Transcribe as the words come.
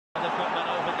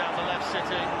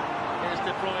City. Here's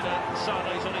De Bruyne.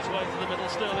 Sané's on his way to the middle.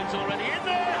 Sterling's already in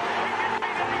there. He didn't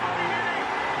need anybody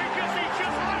because he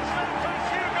just lashed them past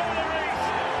Hugo Lloris.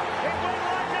 It went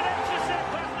like an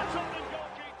intercept past the Tottenham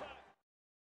goalkeeper.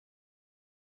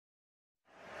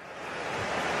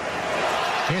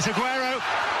 Here's Aguero.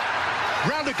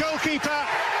 Round the goalkeeper.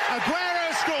 Aguero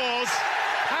scores,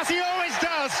 as he always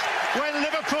does when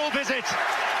Liverpool visit.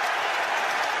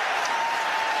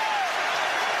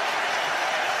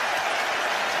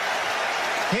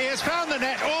 He has found the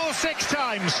net all 6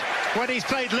 times when he's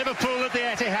played Liverpool at the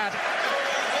Etihad.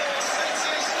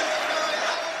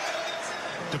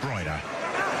 De Bruyne.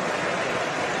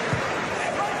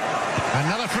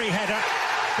 Another free header.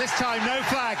 This time no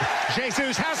flag.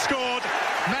 Jesus has scored.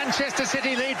 Manchester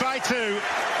City lead by 2.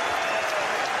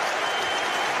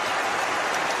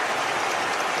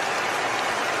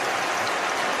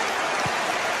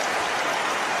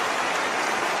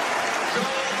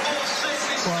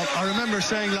 Well, I remember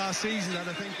saying last season that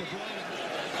I think De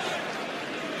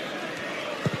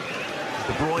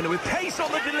Bruyne with pace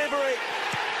on the delivery.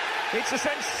 It's a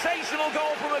sensational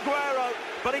goal from Aguero,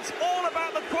 but it's all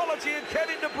about the quality of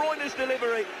Kevin De Bruyne's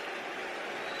delivery.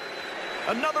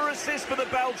 Another assist for the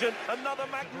Belgian, another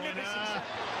magnificent...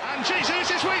 And Jesus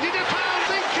is waiting to pound. I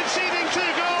think conceding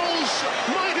 2 goals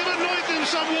might have annoyed them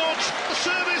somewhat. The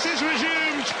service is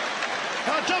resumed.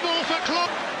 A double for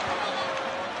Klopp.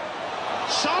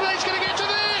 Sané's going to get to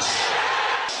this!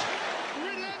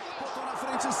 Botou na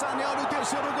frente Sané, olha o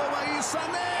terceiro gol aí,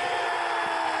 Sané!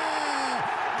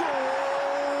 Gol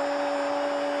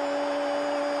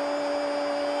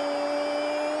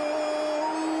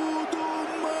do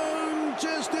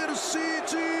Manchester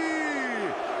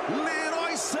City!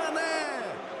 Leroy Sané!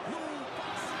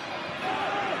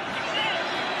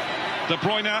 De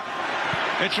Bruyne,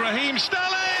 it's Raheem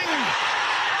Sterling!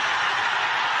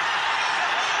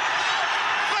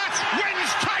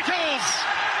 Wins titles!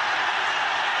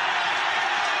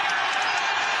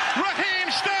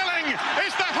 Raheem Sterling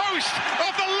is the host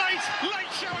of the late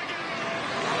show again.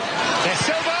 De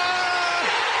Silva!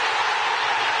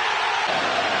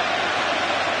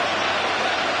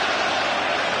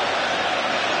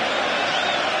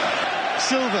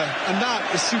 Silva, and that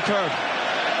is superb.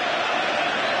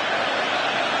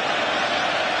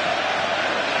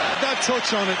 That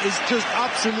touch on it is just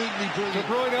absolutely brilliant. De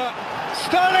Bruyne,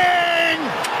 Sterling!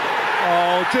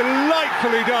 Oh,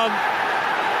 delightfully done.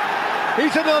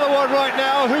 He's another one right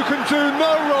now who can do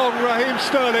no wrong, Raheem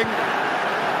Sterling.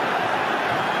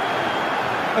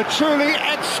 A truly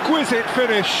exquisite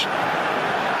finish.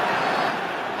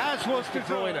 As was De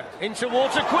Bruyne in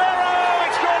towards Aguero.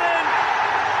 It's gone in.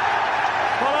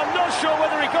 Well, I'm not sure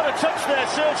whether he got a touch there,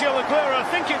 Sergio Aguero. I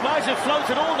think it might have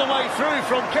floated all the way through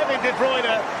from Kevin De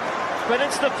Bruyne. But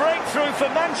it's the breakthrough for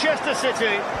Manchester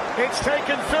City. It's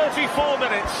taken 34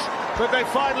 minutes, but they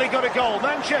finally got a goal.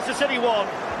 Manchester City 1,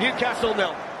 Newcastle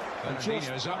 0.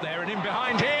 Fernandinho's up there and in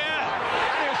behind here,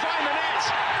 and he'll find the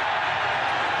net.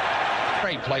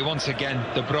 Great play once again,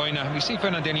 De Bruyne. We see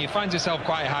Fernandinho, he finds himself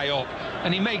quite high up,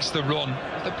 and he makes the run.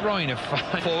 De Bruyne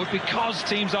forward because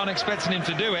teams aren't expecting him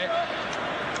to do it.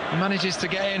 He manages to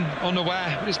get in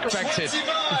unaware, but it's expected.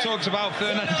 He talks about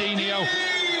Fernandinho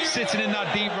sitting in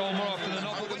that deep role more often than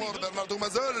not. برناردو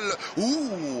مازال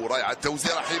رائع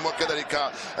التوزيع رحيم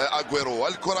وكذلك اغويرو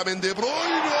الكره من دي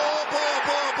بروين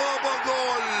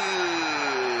جول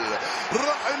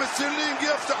رحيم ستيرلينغ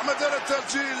يفتح مجال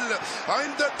التسجيل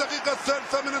عند الدقيقة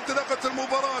 3 من انطلاقة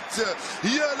المباراة.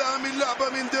 يا لها من لعبة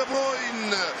من دي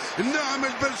بروين. نعم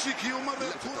البلجيكي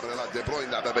يمرر دي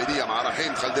بروين لعبة بينية مع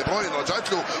رحيم. دخل دي بروين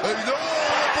رجعت له يا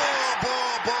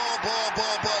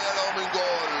له من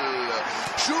جول.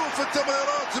 شوف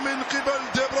التمريرات من قبل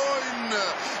دي بروين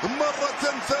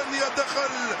مرة ثانية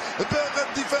دخل باغ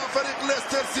الدفاع فريق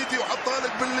ليستر سيتي وحطها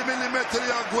لك بالمليمتر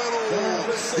يا اغويرو.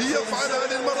 يفعلها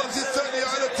للمرة الثانية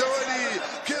على التوالي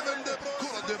كيفن دي بروين.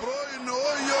 كرة دي بروين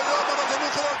مرة أخرى دي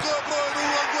بروين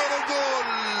واغويرو جول.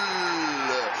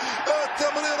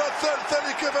 التمريرة الثالثة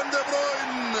لكيفن دي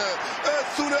بروين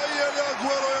الثنائية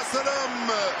لاغويرو. يا سلام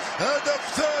هدف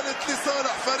ثالث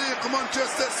لصالح فريق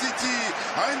مانشستر سيتي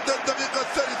عند الدقيقة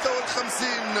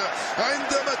 53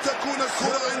 عندما تكون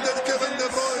الكرة عند كيفن دي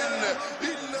بروين.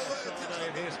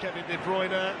 Here's Kevin De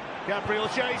Bruyne, Gabriel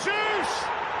Jesus,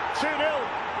 2-0.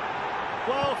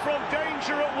 Well, from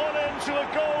danger at one end to a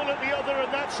goal at the other,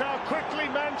 and that's how quickly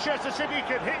Manchester City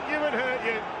can hit you and hurt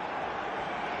you.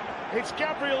 It's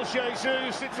Gabriel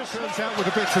Jesus. It's a turns out with a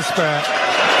bit to spare.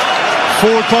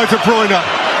 Forward by De Bruyne.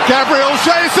 Gabriel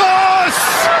Jesus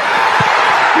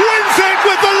wins it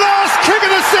with the last kick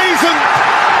of the season.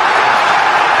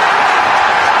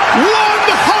 What